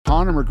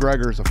Conor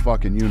McGregor is a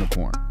fucking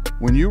unicorn.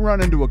 When you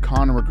run into a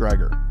Conor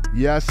McGregor,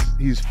 yes,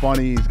 he's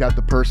funny, he's got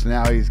the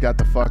personality, he's got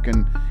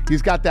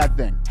that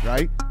thing,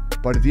 right?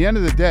 But at the end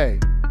of the day,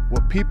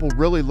 what people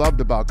really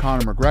loved about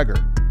Conor McGregor,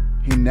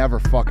 he never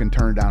fucking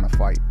turned down a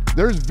fight.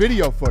 There's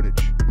video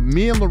footage.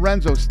 Me and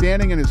Lorenzo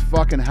standing in his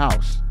fucking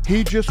house.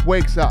 He just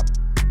wakes up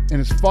in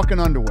his fucking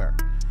underwear.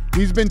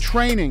 He's been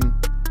training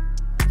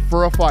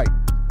for a fight,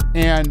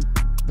 and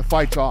the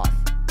fight's off.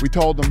 We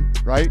told him,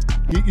 right?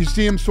 You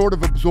see him sort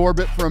of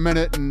absorb it for a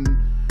minute, and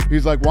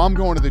he's like, well, I'm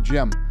going to the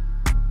gym.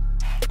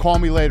 Call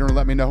me later and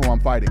let me know who I'm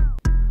fighting.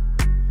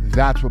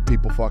 That's what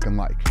people fucking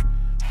like.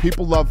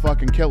 People love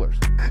fucking killers.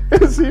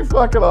 Is he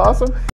fucking awesome?